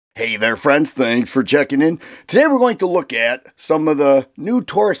Hey there friends, thanks for checking in. Today we're going to look at some of the new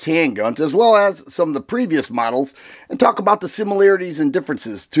Taurus handguns as well as some of the previous models and talk about the similarities and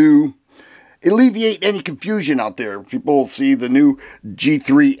differences to alleviate any confusion out there. People see the new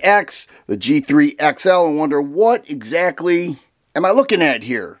G3X, the G3XL and wonder what exactly am I looking at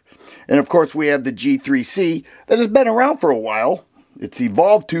here? And of course we have the G3C that has been around for a while. It's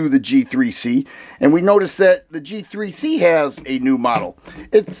evolved to the G3C, and we notice that the G3C has a new model.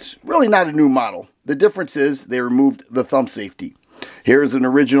 It's really not a new model. The difference is they removed the thumb safety. Here's an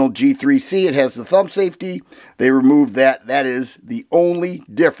original G3C. It has the thumb safety. They removed that. That is the only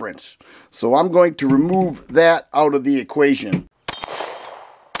difference. So I'm going to remove that out of the equation.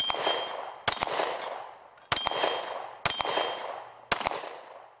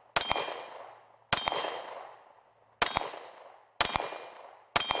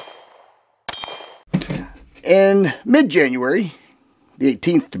 In mid-January, the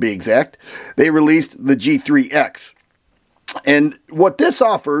 18th to be exact, they released the G3X. And what this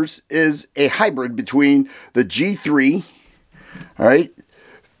offers is a hybrid between the G3, all right,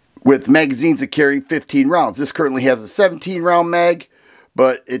 with magazines that carry 15 rounds. This currently has a 17-round mag,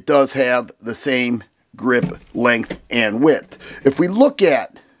 but it does have the same grip length and width. If we look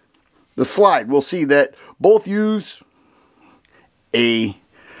at the slide, we'll see that both use a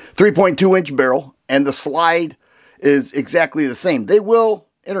 3.2-inch barrel, and the slide is exactly the same. They will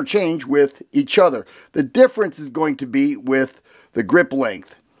interchange with each other. The difference is going to be with the grip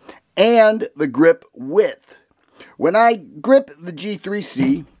length and the grip width. When I grip the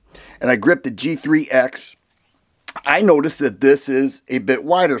G3C and I grip the G3X, I noticed that this is a bit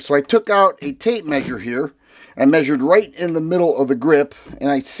wider. So I took out a tape measure here. I measured right in the middle of the grip,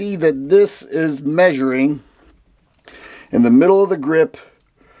 and I see that this is measuring in the middle of the grip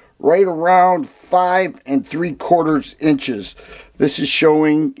right around 5 3/4 inches. This is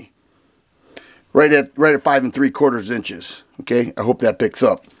showing right at 5 3/4 inches. Okay, I hope that picks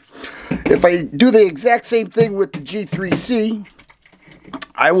up. If I do the exact same thing with the G3C,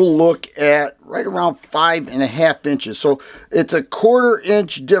 I will look at right around 5 1/2 inches. So it's a 1/4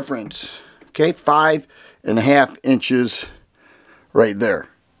 inch difference. Okay, 5 1/2 inches right there.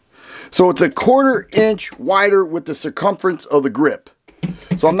 So it's a 1/4 inch wider with the circumference of the grip.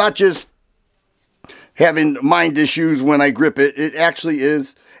 So I'm not just having mind issues when I grip it. It actually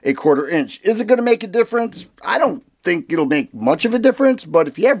is a 1/4 inch. Is it going to make a difference? I don't think it'll make much of a difference, but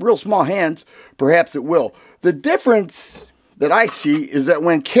if you have real small hands, perhaps it will. The difference that I see is that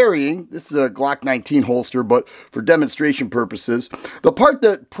when carrying, this is a Glock 19 holster, but for demonstration purposes, the part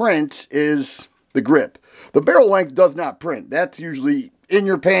that prints is the grip. The barrel length does not print. That's usually in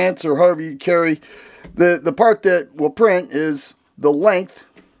your pants or however you carry. The part that will print is the length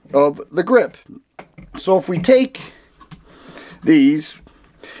of the grip. So if we take these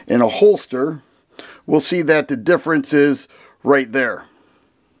in a holster, we'll see that the difference is right there.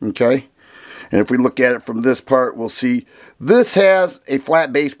 Okay? And if we look at it from this part, we'll see this has a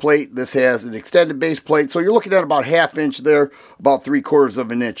flat base plate. This has an extended base plate. So you're looking at about 1/2 inch there, about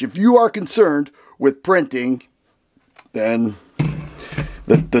 3/4 inch. If you are concerned with printing, then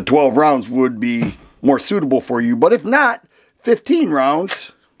the 12 rounds would be more suitable for you. But if not, 15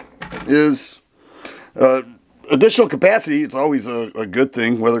 rounds is additional capacity. It's always a good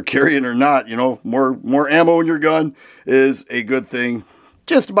thing, whether carrying or not. You know, more ammo in your gun is a good thing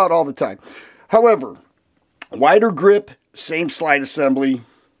just about all the time. However, wider grip, same slide assembly,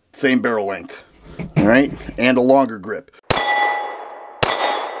 same barrel length, all right, and a longer grip.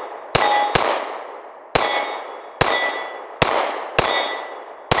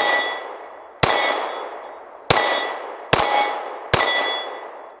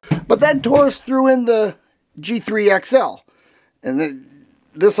 But then Taurus threw in the G3XL, and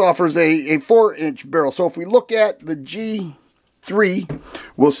this offers a 4-inch barrel. So if we look at the G3,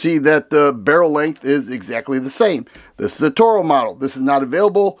 we'll see that the barrel length is exactly the same. This is a Toro model. This is not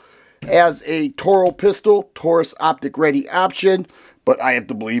available as a Toro pistol, Taurus optic ready option, but I have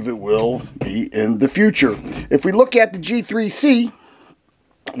to believe it will be in the future. If we look at the G3C,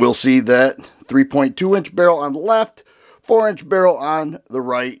 we'll see that 3.2-inch barrel on the left, 4-inch barrel on the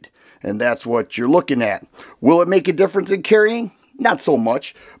right, and that's what you're looking at. Will it make a difference in carrying? Not so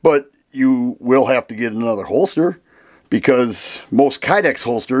much, but you will have to get another holster because most Kydex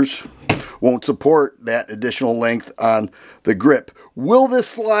holsters won't support that additional length on the grip. Will this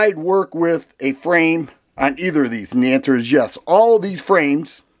slide work with a frame on either of these? And the answer is yes. All of these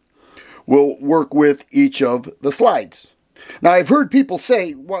frames will work with each of the slides. Now, I've heard people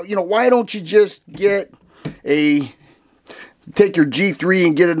say, well, you know, why don't you just get take your G3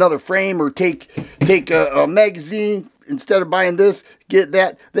 and get another frame, or take a magazine instead of buying this, get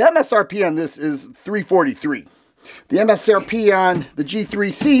that. The MSRP on this is $343. The MSRP on the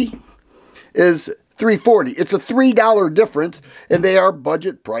G3C is $340. It's a $3 difference, and they are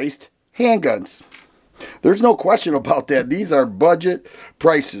budget priced handguns. There's no question about that. These are budget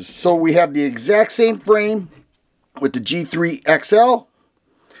prices. So we have the exact same frame with the G3XL,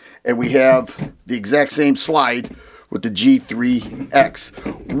 and we have the exact same slide with the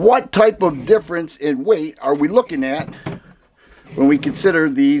G3X. What type of difference in weight are we looking at when we consider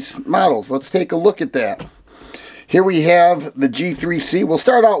these models? Let's take a look at that. Here we have the G3C. We'll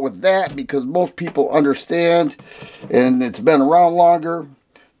start out with that because most people understand, and it's been around longer.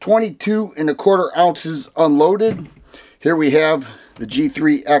 22¼ ounces unloaded. Here we have the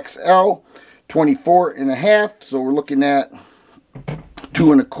G3XL, 24½. So we're looking at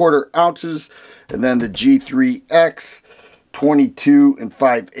 2¼ ounces. And then the G3X,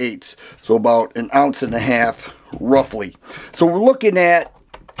 22⅕. So about 1.5 ounces roughly. So we're looking at,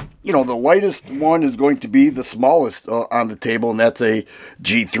 you know, the lightest one is going to be the smallest on the table, and that's a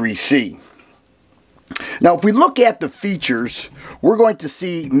G3C. Now, if we look at the features, we're going to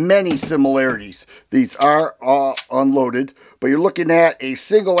see many similarities. These are unloaded, but you're looking at a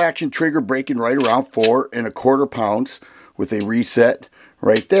single action trigger breaking right around 4¼ pounds with a reset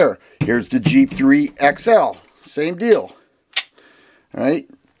right there. Here's the G3XL, same deal. All right,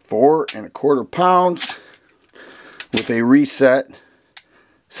 4¼ pounds with a reset,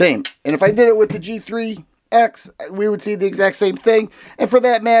 same. And if I did it with the G3X, we would see the exact same thing. And for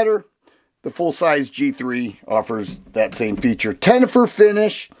that matter, the full-size G3 offers that same feature. Tenifer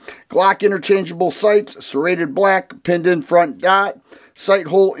finish, Glock interchangeable sights, serrated black, pinned-in front dot, sight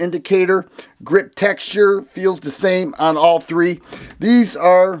hole indicator, grip texture, feels the same on all three. These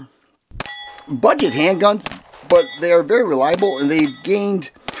are budget handguns, but they are very reliable, and they've gained,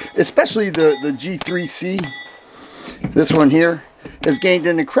 especially the G3C, this one here, has gained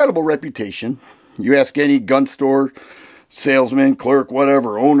an incredible reputation. You ask any gun store salesman, clerk,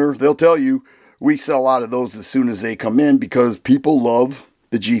 whatever, owner, they'll tell you we sell out of those as soon as they come in because people love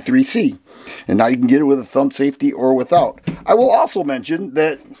the G3C. And now you can get it with a thumb safety or without. I will also mention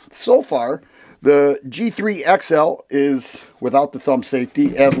that so far the G3XL is without the thumb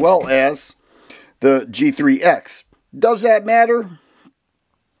safety as well as the G3X. Does that matter?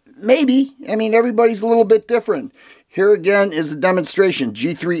 Maybe. I mean, everybody's a little bit different. Here again is a demonstration.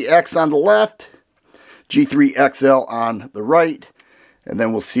 G3X on the left, G3XL on the right, and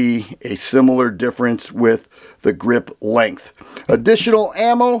then we'll see a similar difference with the grip length. Additional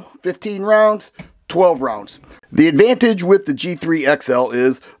ammo, 15 rounds, 12 rounds. The advantage with the G3XL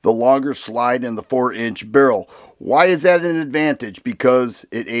is the longer slide and the 4-inch barrel. Why is that an advantage? Because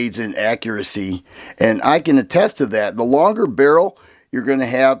it aids in accuracy, and I can attest to that. The longer barrel, you're going to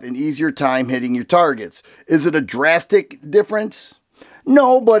have an easier time hitting your targets. Is it a drastic difference?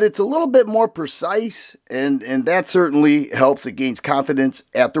 No, but it's a little bit more precise, and that certainly helps. It gains confidence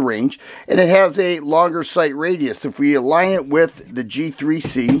at the range, and it has a longer sight radius. If we align it with the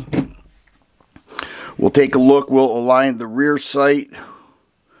G3C, we'll take a look. We'll align the rear sight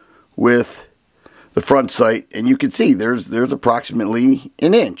with the front sight, and you can see there's approximately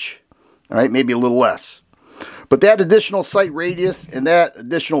 1 inch, all right, maybe a little less. But that additional sight radius and that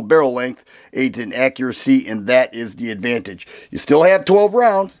additional barrel length aids in accuracy, and that is the advantage. You still have 12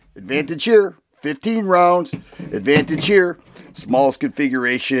 rounds, advantage here, 15 rounds, advantage here, smallest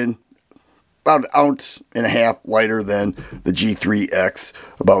configuration, about 1.5 ounces lighter than the G3X,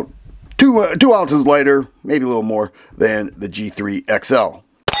 about 2 ounces lighter, maybe a little more than the G3XL.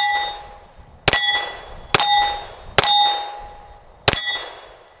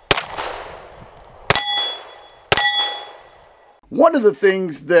 One of the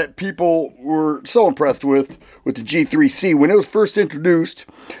things that people were so impressed with the G3C, when it was first introduced,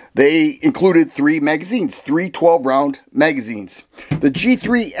 they included 3 magazines, 3 12-round magazines. The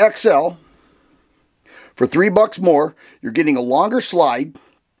G3XL, for $3 more, you're getting a longer slide,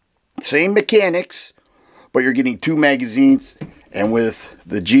 same mechanics, but you're getting 2 magazines, and with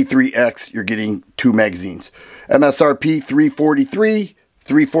the G3X, you're getting 2 magazines. MSRP $343,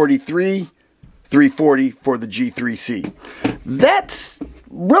 $343, $340 for the G3C. That's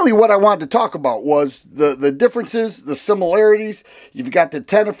really what I wanted to talk about, was the differences, the similarities. You've got the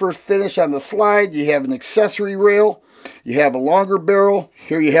Tenifer finish on the slide. You have an accessory rail. You have a longer barrel.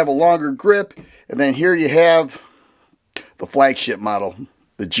 Here you have a longer grip. And then here you have the flagship model,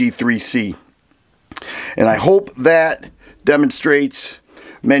 the G3C. And I hope that demonstrates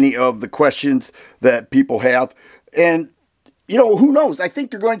many of the questions that people have. And you know, who knows? I think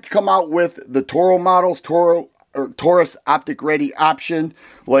they're going to come out with the Toro models, Taurus optic ready option,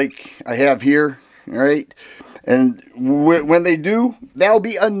 like I have here, all right? And when they do, that'll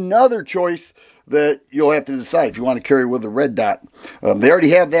be another choice that you'll have to decide if you want to carry with a red dot. They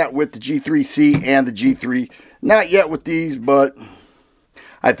already have that with the G3C and the G3. Not yet with these, but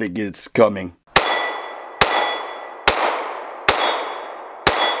I think it's coming.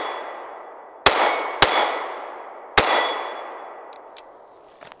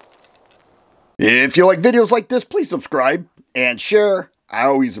 If you like videos like this, please subscribe and share. I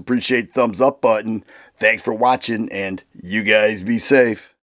always appreciate the thumbs up button. Thanks for watching, and you guys be safe.